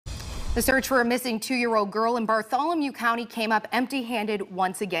The search for a missing 2-year-old girl in Bartholomew County came up empty-handed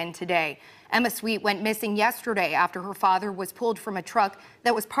once again today. Emma Sweet went missing yesterday after her father was pulled from a truck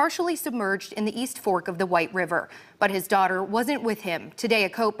that was partially submerged in the East Fork of the White River. But his daughter wasn't with him. Today, a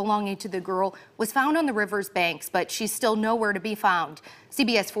coat belonging to the girl was found on the river's banks, but she's still nowhere to be found.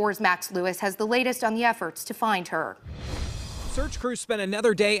 CBS 4's Max Lewis has the latest on the efforts to find her. Search crews spent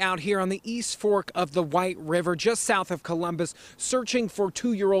another day out here on the East Fork of the White River, just south of Columbus, searching for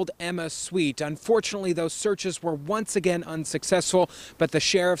 2-year-old Emma Sweet. Unfortunately, those searches were once again unsuccessful, but the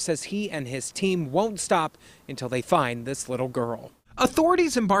sheriff says he and his team won't stop until they find this little girl.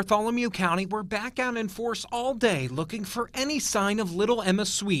 Authorities in Bartholomew County were back out in force all day looking for any sign of little Emma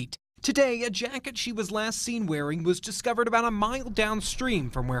Sweet. Today, a jacket she was last seen wearing was discovered about a mile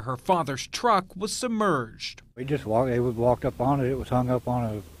downstream from where her father's truck was submerged. We just walked up on it. It was hung up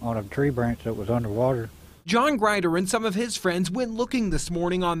on a tree branch that was underwater. John Grider and some of his friends went looking this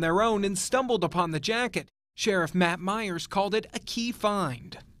morning on their own and stumbled upon the jacket. Sheriff Matt Myers called it a key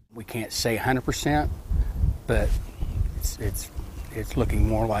find. We can't say 100%, but it's looking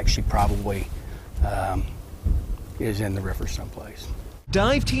more like she probably is in the river someplace.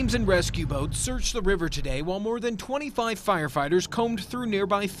 Dive teams and rescue boats searched the river today while more than 25 firefighters combed through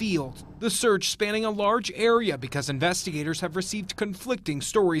nearby fields. The search spanning a large area because investigators have received conflicting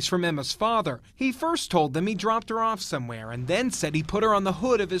stories from Emma's father. He first told them he dropped her off somewhere and then said he put her on the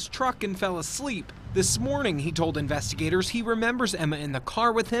hood of his truck and fell asleep. This morning, he told investigators he remembers Emma in the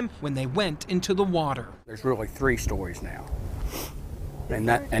car with him when they went into the water. There's really 3 stories now, and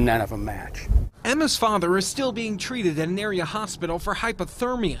none of them match. Emma's father is still being treated at an area hospital for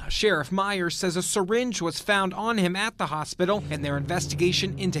hypothermia. Sheriff Myers says a syringe was found on him at the hospital, and their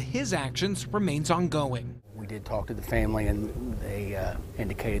investigation into his actions remains ongoing. We did talk to the family, and they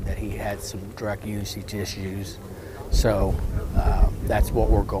indicated that he had some drug usage issues. So that's what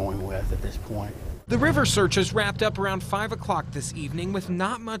we're going with at this point. The river searches wrapped up around 5 o'clock this evening with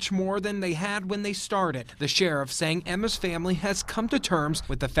not much more than they had when they started. The sheriff saying Emma's family has come to terms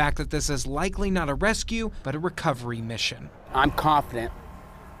with the fact that this is likely not a rescue, but a recovery mission. I'm confident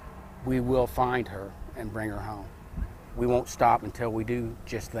we will find her and bring her home. We won't stop until we do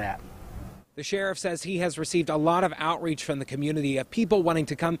just that. The sheriff says he has received a lot of outreach from the community of people wanting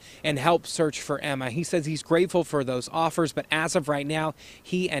to come and help search for Emma. He says he's grateful for those offers, but as of right now,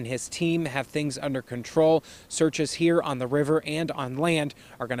 he and his team have things under control. Searches here on the river and on land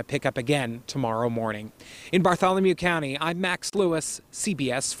are going to pick up again tomorrow morning. In Bartholomew County, I'm Max Lewis,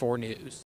 CBS 4 News.